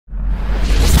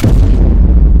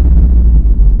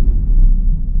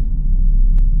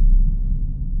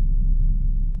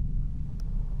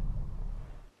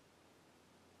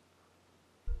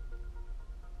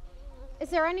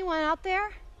there anyone out there?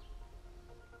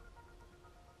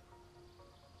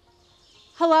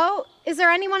 Hello? Is there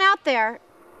anyone out there?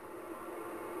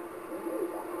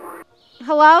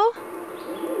 Hello?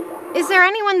 Is there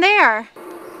anyone there?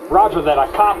 Roger that,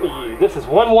 I copy you. This is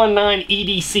 119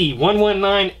 EDC,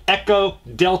 119 Echo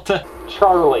Delta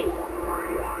Charlie.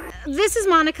 This is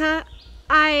Monica.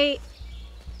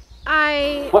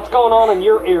 What's going on in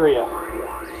your area?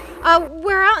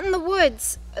 We're out in the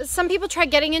woods. Some people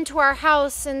tried getting into our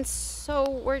house, and so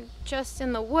we're just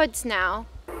in the woods now.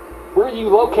 Where are you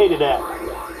located at?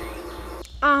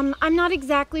 I'm not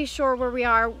exactly sure where we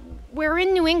are. We're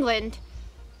in New England.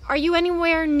 Are you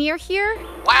anywhere near here?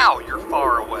 Wow, you're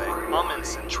far away. I'm in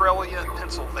Centralia,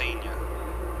 Pennsylvania.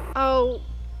 Oh,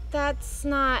 that's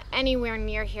not anywhere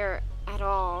near here at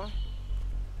all.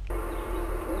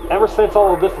 Ever since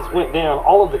all of this has went down,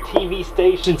 all of the TV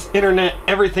stations, internet,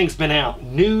 everything's been out.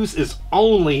 News is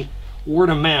only word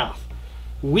of mouth.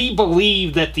 We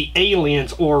believe that the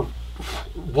aliens, or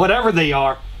whatever they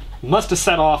are, must have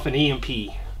set off an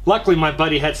EMP. Luckily, my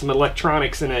buddy had some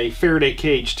electronics in a Faraday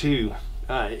cage too,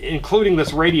 including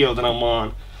this radio that I'm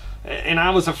on. And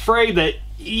I was afraid that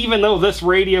even though this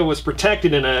radio was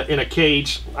protected in a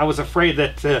cage, I was afraid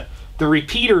that the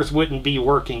repeaters wouldn't be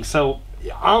working. So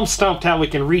I'm stumped how we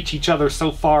can reach each other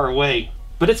so far away.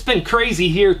 But it's been crazy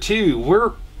here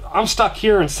too. I'm stuck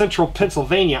here in central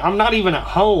Pennsylvania. I'm not even at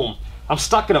home. I'm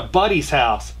stuck at a buddy's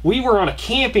house. We were on a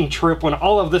camping trip when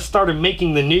all of this started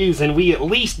making the news, and we at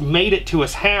least made it to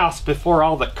his house before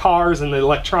all the cars and the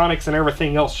electronics and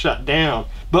everything else shut down.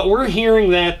 But we're hearing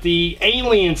that the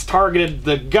aliens targeted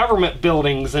the government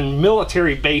buildings and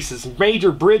military bases,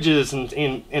 major bridges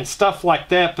and stuff like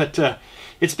that. But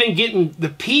it's been getting, the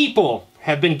people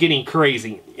have been getting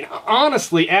crazy. You know,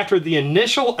 honestly, after the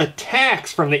initial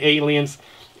attacks from the aliens,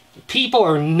 people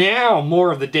are now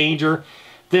more of the danger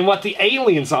than what the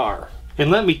aliens are. And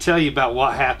let me tell you about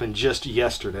what happened just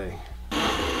yesterday.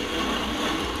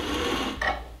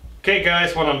 Okay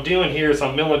guys, what I'm doing here is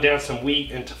I'm milling down some wheat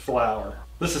into flour.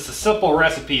 This is a simple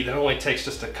recipe that only takes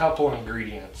just a couple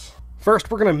ingredients.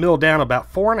 First, we're going to mill down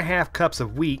about 4.5 cups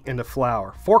of wheat into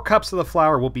flour. 4 cups of the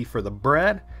flour will be for the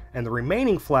bread, and the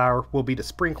remaining flour will be to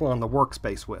sprinkle on the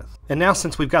workspace with. And now,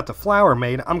 since we've got the flour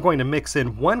made, I'm going to mix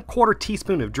in 1/4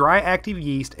 teaspoon of dry active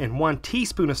yeast and 1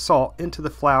 teaspoon of salt into the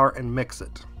flour and mix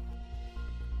it.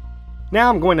 Now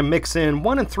I'm going to mix in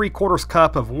 1 3/4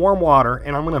 cup of warm water,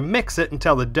 and I'm going to mix it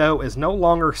until the dough is no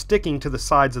longer sticking to the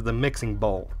sides of the mixing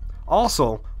bowl.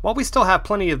 Also, while we still have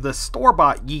plenty of the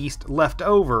store-bought yeast left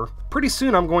over, pretty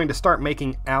soon I'm going to start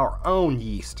making our own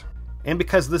yeast. And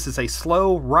because this is a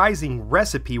slow rising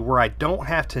recipe where I don't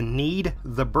have to knead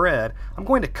the bread, I'm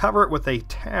going to cover it with a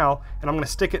towel, and I'm going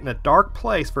to stick it in a dark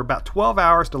place for about 12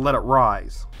 hours to let it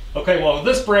rise. Okay, well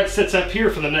this bread sits up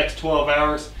here for the next 12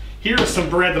 hours. Here's some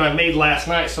bread that I made last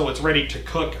night, so it's ready to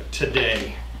cook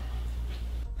today.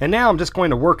 And now I'm just going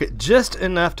to work it just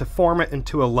enough to form it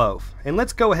into a loaf. And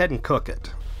let's go ahead and cook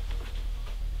it.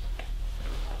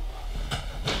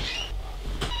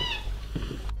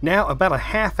 Now, about a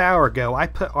half hour ago, I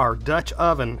put our Dutch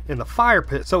oven in the fire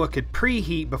pit so it could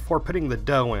preheat before putting the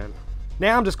dough in.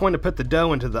 Now I'm just going to put the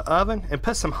dough into the oven and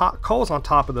put some hot coals on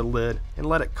top of the lid and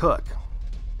let it cook.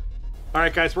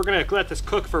 Alright guys, we're going to let this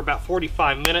cook for about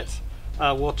 45 minutes.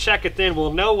 We'll check it then.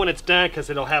 We'll know when it's done because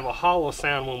it'll have a hollow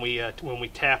sound when we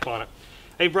tap on it.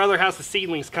 Hey brother, how's the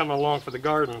seedlings coming along for the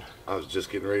garden? I was just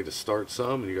getting ready to start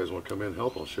some, and you guys want to come in and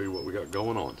help? I'll show you what we got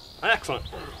going on. Excellent.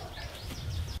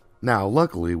 Now,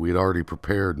 luckily, we'd already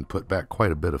prepared and put back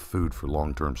quite a bit of food for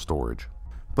long-term storage.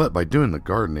 But by doing the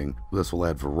gardening, this will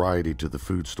add variety to the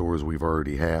food stores we've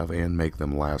already have and make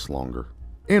them last longer.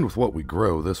 And with what we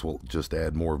grow, this will just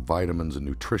add more vitamins and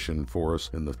nutrition for us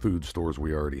in the food stores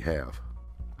we already have.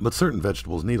 But certain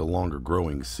vegetables need a longer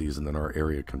growing season than our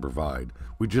area can provide.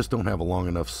 We just don't have a long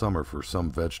enough summer for some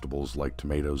vegetables like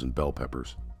tomatoes and bell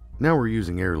peppers. Now we're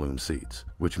using heirloom seeds,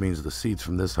 which means the seeds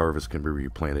from this harvest can be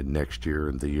replanted next year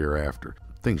and the year after,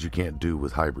 things you can't do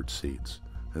with hybrid seeds.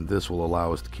 And this will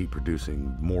allow us to keep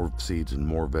producing more seeds and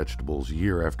more vegetables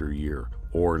year after year,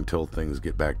 or until things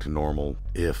get back to normal,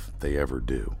 if they ever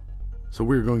do. So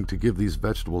we're going to give these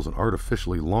vegetables an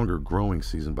artificially longer growing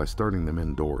season by starting them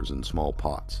indoors in small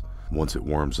pots. Once it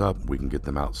warms up, we can get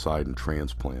them outside and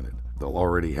transplanted. They'll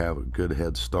already have a good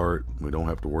head start. We don't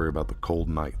have to worry about the cold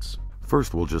nights.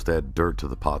 First, we'll just add dirt to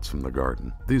the pots from the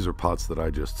garden. These are pots that I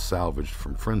just salvaged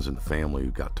from friends and family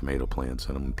who got tomato plants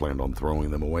in them and planned on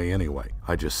throwing them away anyway.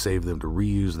 I just saved them to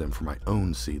reuse them for my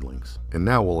own seedlings. And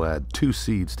now we'll add 2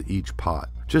 seeds to each pot,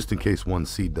 just in case one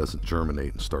seed doesn't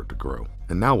germinate and start to grow.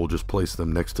 And now we'll just place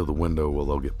them next to the window where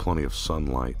they'll get plenty of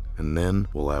sunlight. And then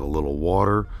we'll add a little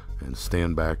water and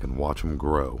stand back and watch them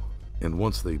grow. And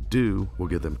once they do, we'll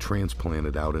get them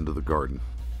transplanted out into the garden.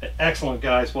 Excellent,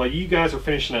 guys. While you guys are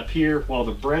finishing up here, while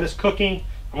the bread is cooking,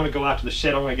 I'm going to go out to the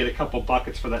shed. I'm going to get a couple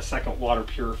buckets for that second water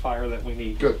purifier that we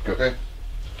need. Good, okay.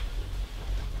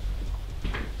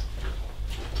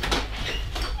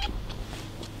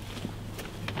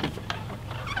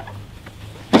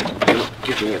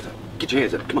 Get your hands up. Get your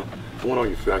hands up. Come on. I want all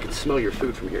your food. I can smell your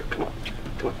food from here. Come on.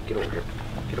 Come on. Get over here.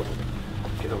 Get over there.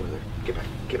 Get over there. Get back.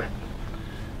 Get back.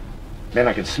 Man,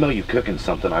 I can smell you cooking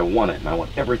something. I want it, and I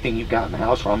want everything you got in the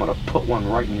house, or I'm going to put one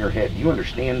right in your head. Do you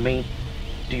understand me?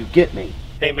 Do you get me?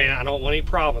 Hey, man, I don't want any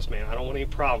problems, man. I don't want any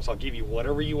problems. I'll give you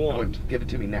whatever you want. Give it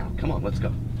to me now. Come on, let's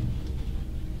go.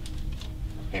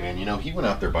 Hey, man, you know, he went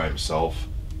out there by himself.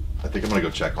 I think I'm going to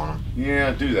go check on him.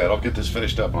 Yeah, do that. I'll get this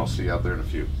finished up, and I'll see you out there in a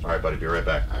few. All right, buddy. Be right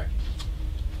back. All right.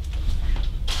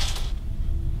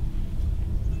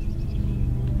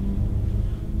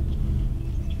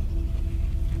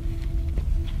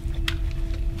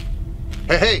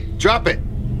 Hey, drop it!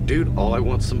 Dude, all I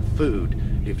want's some food.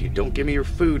 If you don't give me your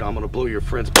food, I'm gonna blow your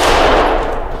friend's...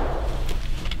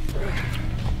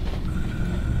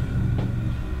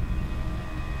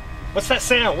 What's that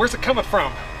sound? Where's it coming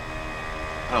from?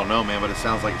 I don't know, man, but it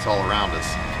sounds like it's all around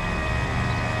us.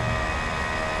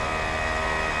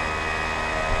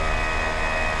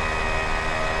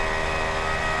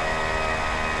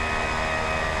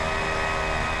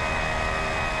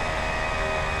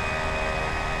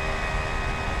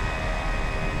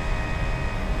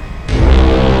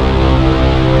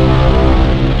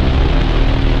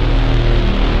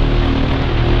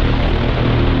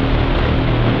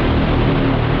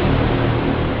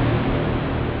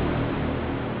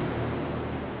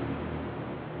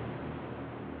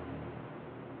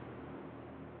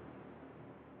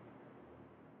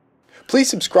 Please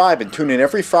subscribe and tune in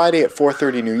every Friday at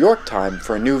 4:30 New York time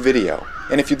for a new video.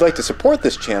 And if you'd like to support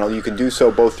this channel, you can do so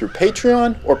both through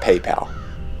Patreon or PayPal.